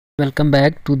Welcome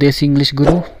back to Desi English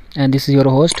Guru, and this is your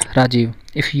host Rajiv.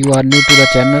 If you are new to the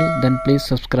channel, then please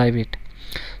subscribe it.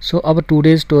 So our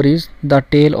today's story is the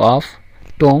tale of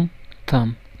Tom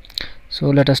Thumb.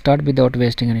 So let us start without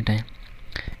wasting any time.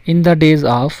 In the days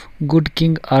of good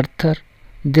King Arthur,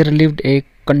 there lived a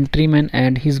countryman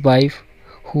and his wife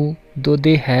who, though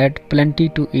they had plenty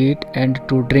to eat and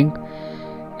to drink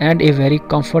and a very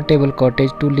comfortable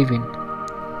cottage to live in,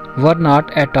 were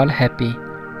not at all happy.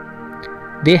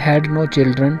 They had no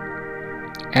children,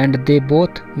 and they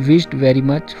both wished very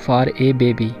much for a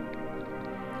baby.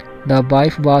 The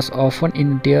wife was often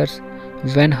in tears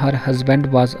when her husband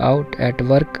was out at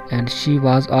work and she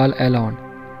was all alone,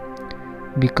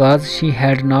 because she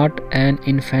had not an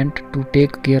infant to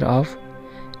take care of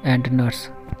and nurse.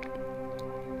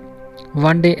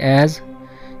 One day, as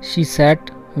she sat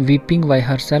weeping by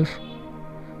herself,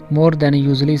 more than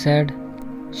usually sad,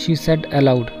 she said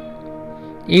aloud,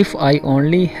 "If I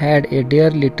only had a dear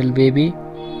little baby,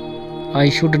 I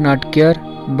should not care,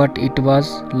 but it was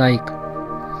like.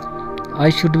 I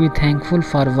should be thankful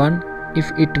for one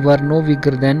if it were no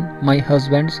bigger than my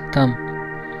husband's thumb."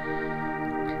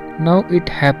 Now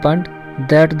it happened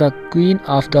that the queen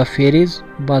of the fairies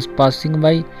was passing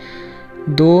by,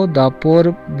 though the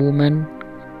poor woman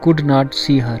could not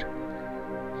see her,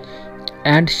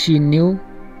 and she knew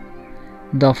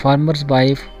the farmer's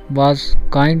wife was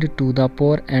kind to the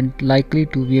poor and likely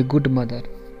to be a good mother.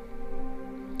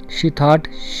 She thought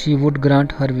she would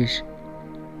grant her wish.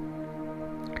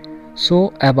 So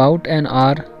about an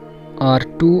hour or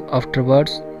two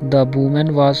afterwards, the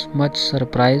woman was much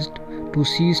surprised to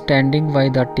see standing by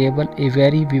the table a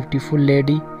very beautiful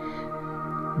lady,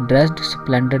 dressed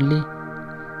splendidly,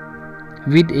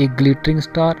 with a glittering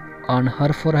star on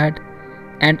her forehead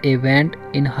and a wand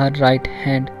in her right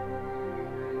hand,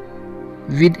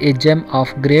 with a gem of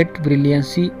great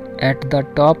brilliancy at the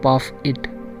top of it.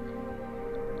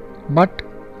 But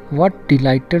what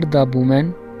delighted the woman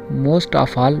most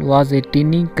of all was a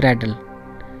tiny cradle,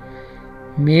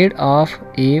 made of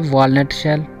a walnut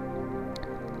shell,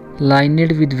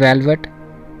 lined with velvet,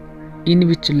 in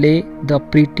which lay the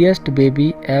prettiest baby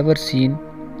ever seen,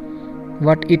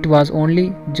 but it was only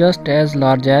just as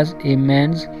large as a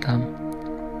man's thumb.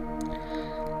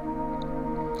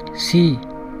 "See,"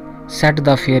 said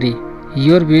the fairy,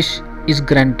 "your wish is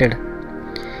granted.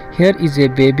 Here is a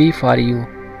baby for you.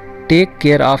 Take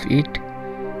care of it.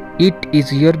 It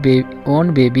is your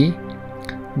own baby."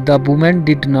 The woman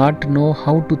did not know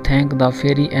how to thank the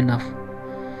fairy enough.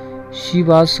 She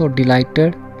was so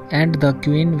delighted, and the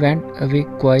queen went away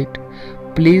quite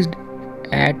pleased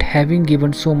at having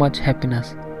given so much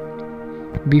happiness.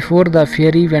 Before the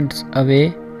fairy went away,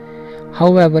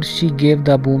 however, she gave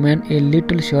the woman a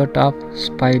little shirt of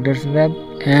spider's web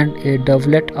and a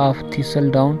doublet of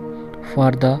thistledown for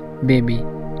the baby.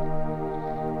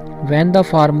 When the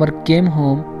farmer came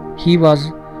home, he was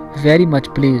very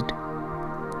much pleased.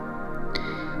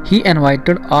 He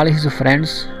invited all his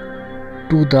friends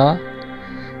to the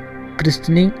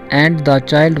christening, and the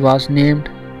child was named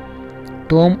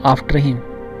Tom after him,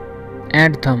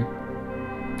 and Thumb,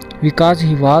 because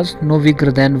he was no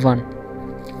bigger than one.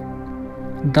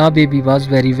 The baby was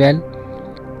very well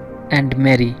and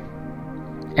merry,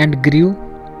 and grew,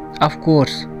 of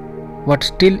course, but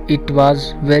still it was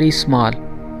very small.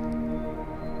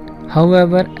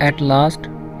 However, at last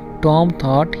Tom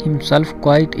thought himself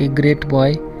quite a great boy,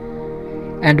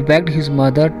 and begged his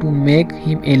mother to make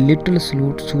him a little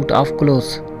suit of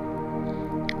clothes,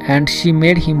 and she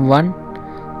made him one,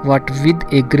 but with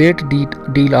a great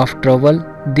deal of trouble,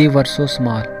 they were so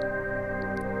small.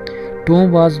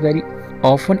 Tom was very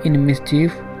often in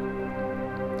mischief.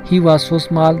 He was so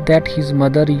small that his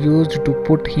mother used to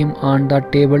put him on the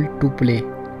table to play,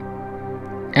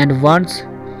 and once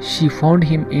she found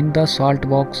him in the salt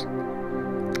box.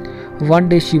 One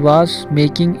day she was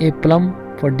making a plum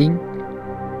pudding,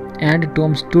 and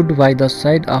Tom stood by the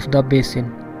side of the basin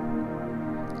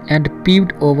and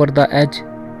peeped over the edge,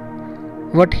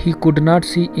 but he could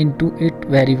not see into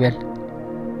it very well.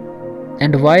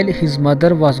 And while his mother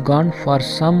was gone for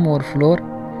some more flour,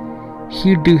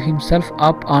 he drew himself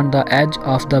up on the edge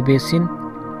of the basin.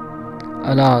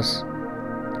 Alas!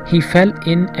 He fell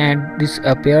in and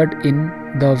disappeared in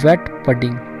the wet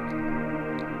pudding,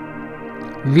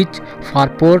 which for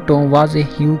poor Tom was a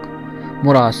huge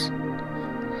morass.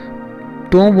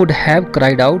 Tom would have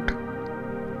cried out,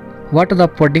 but the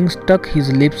pudding stuck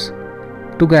his lips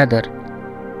together,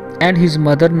 and his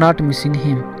mother, not missing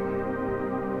him,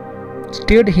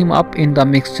 stirred him up in the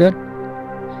mixture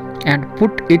and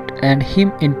put it and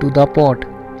him into the pot.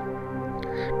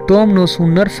 Tom no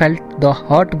sooner felt the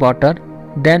hot water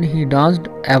Then he danced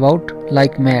about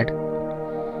like mad.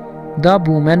 The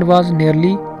woman was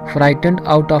nearly frightened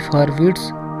out of her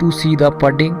wits to see the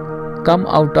pudding come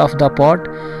out of the pot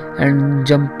and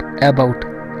jump about,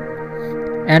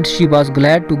 and she was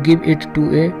glad to give it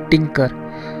to a tinker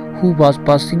who was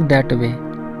passing that way.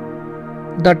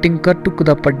 The tinker took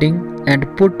the pudding and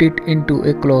put it into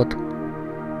a cloth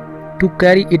to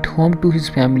carry it home to his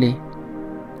family,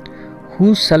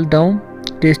 who seldom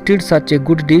tasted such a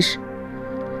good dish.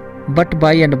 But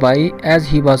by and by, as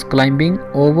he was climbing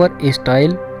over a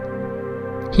stile,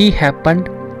 he happened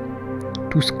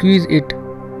to squeeze it,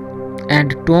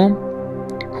 and Tom,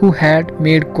 who had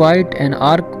made quite an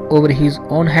arc over his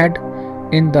own head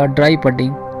in the dry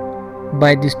pudding,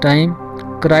 by this time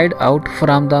cried out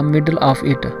from the middle of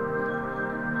it,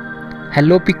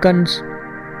 "Hello, Pickens!"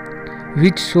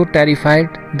 which so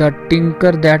terrified the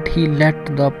tinker that he let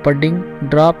the pudding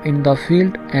drop in the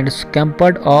field and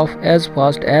scampered off as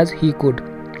fast as he could.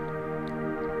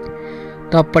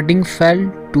 The pudding fell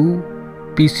to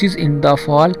pieces in the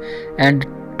fall, and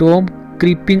Tom,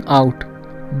 creeping out,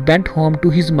 went home to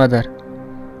his mother,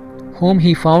 whom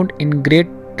he found in great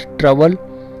trouble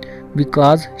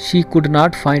because she could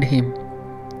not find him.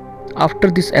 After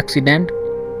this accident,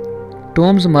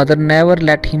 Tom's mother never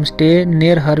let him stay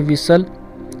near her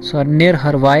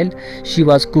while she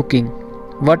was cooking,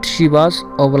 but she was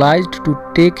obliged to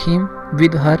take him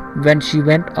with her when she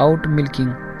went out milking,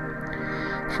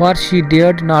 for she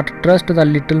dared not trust the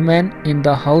little man in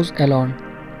the house alone.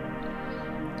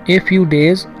 A few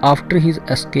days after his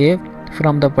escape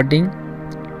from the pudding,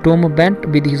 Tom went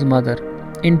with his mother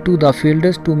into the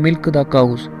fields to milk the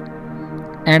cows,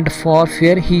 and for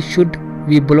fear he should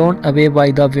be blown away by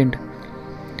the wind,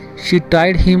 she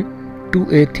tied him to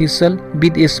a thistle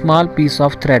with a small piece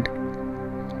of thread.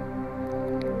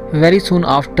 Very soon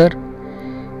after,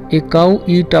 a cow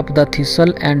ate up the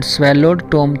thistle and swallowed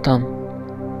Tom Thumb.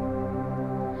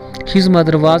 His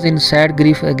mother was in sad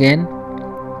grief again,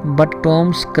 but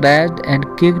Tom scratched and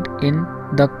kicked in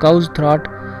the cow's throat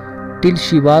till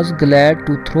she was glad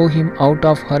to throw him out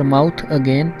of her mouth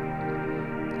again,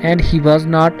 and he was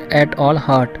not at all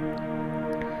hurt.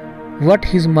 But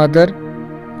his mother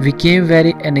became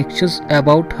very anxious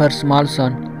about her small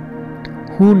son,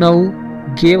 who now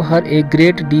gave her a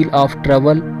great deal of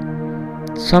trouble.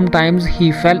 Sometimes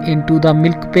he fell into the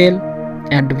milk pail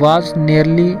and was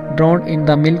nearly drowned in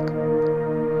the milk.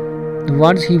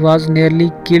 Once he was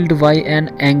nearly killed by an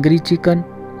angry chicken,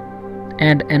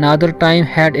 and another time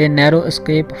had a narrow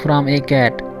escape from a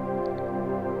cat.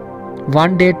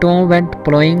 One day Tom went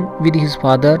plowing with his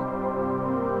father,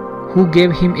 who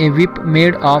gave him a whip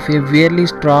made of a barley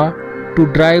straw to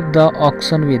drive the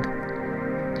oxen with.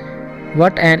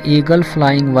 But an eagle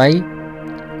flying by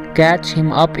catch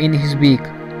him up in his beak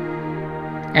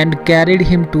and carried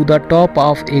him to the top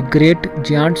of a great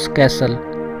giant's castle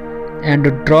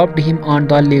and dropped him on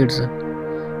the leads.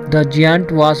 The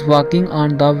giant was walking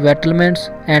on the battlements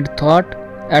and thought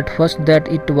at first that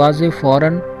it was a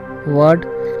foreign word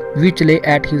which lay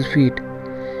at his feet.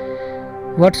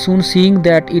 But soon seeing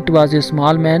that it was a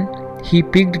small man, he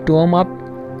picked Tom up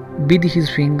with his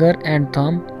finger and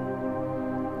thumb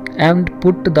and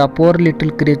put the poor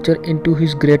little creature into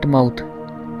his great mouth.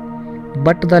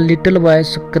 But the little boy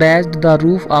scratched the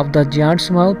roof of the giant's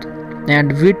mouth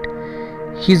and bit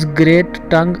his great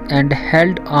tongue and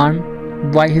held on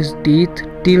by his teeth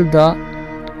till the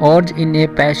urge in a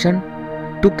passion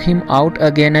took him out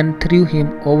again and threw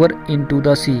him over into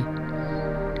the sea,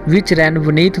 which ran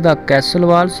beneath the castle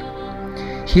walls.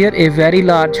 Here a very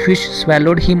large fish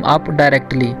swallowed him up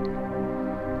directly.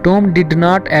 Tom did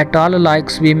not at all like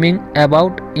swimming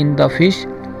about in the fish,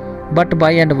 but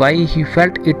by and by he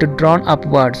felt it drawn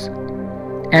upwards,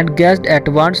 and guessed at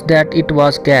once that it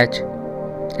was catch.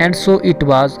 And so it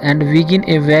was, and being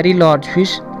a very large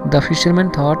fish, the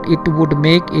fisherman thought it would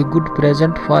make a good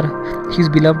present for his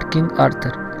beloved King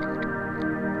Arthur.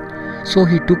 So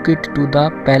he took it to the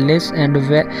palace and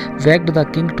begged the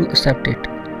king to accept it.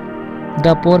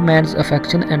 The poor man's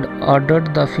affection and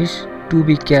ordered the fish to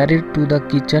be carried to the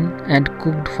kitchen and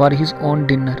cooked for his own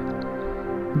dinner.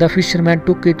 The fisherman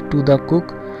took it to the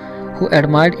cook, who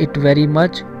admired it very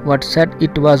much but said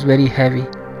it was very heavy.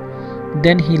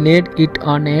 Then he laid it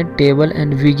on a table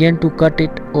and began to cut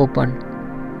it open.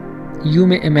 You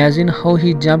may imagine how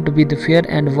he jumped with fear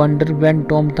and wonder when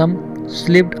Tom Thumb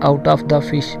slipped out of the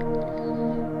fish.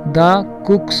 The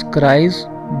cook's cries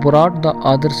brought the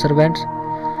other servants,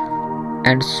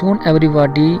 and soon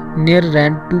everybody near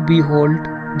ran to behold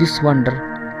this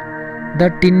wonder. The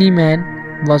tinny man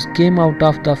came out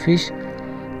of the fish.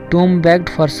 Tom begged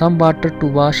for some water to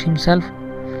wash himself,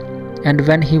 and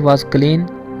when he was clean,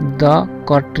 the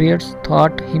courtiers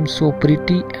thought him so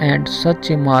pretty and such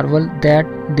a marvel that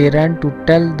they ran to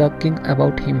tell the king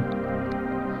about him.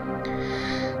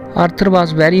 Arthur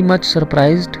was very much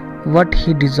surprised, but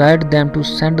he desired them to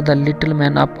send the little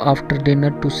man up after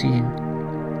dinner to see him.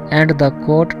 And the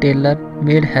coat tailor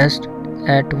made haste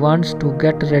at once to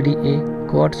get ready a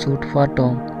coat suit for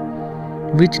Tom,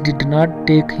 which did not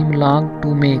take him long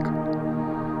to make.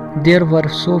 There were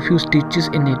so few stitches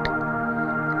in it.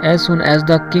 As soon as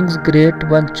the king's great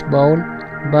punch bowl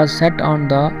was set on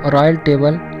the royal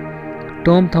table,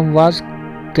 Tom Thumb was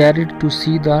carried to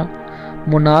see the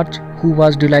monarch, who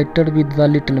was delighted with the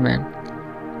little man.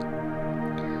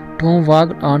 Tom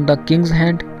walked on the king's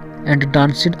hand and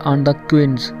danced on the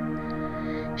queen's.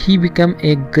 He became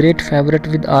a great favorite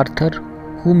with Arthur,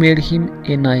 who made him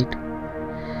a knight.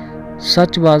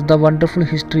 Such was the wonderful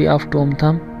history of Tom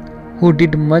Thumb, who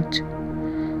did much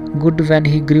good when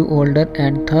he grew older,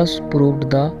 and thus proved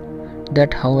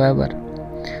that however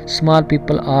small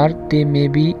people are, they may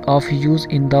be of use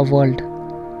in the world.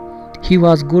 He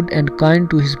was good and kind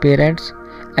to his parents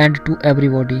and to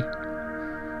everybody.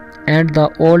 And the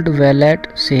old valet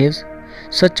says,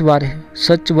 such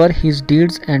were his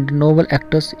deeds and noble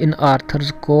acts in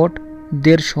Arthur's court,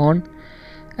 there shone,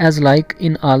 as like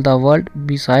in all the world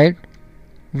beside,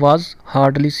 was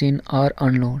hardly seen or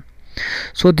unknown.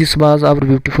 So this was our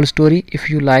beautiful story. If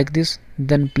you like this,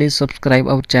 then please subscribe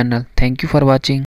our channel. Thank you for watching.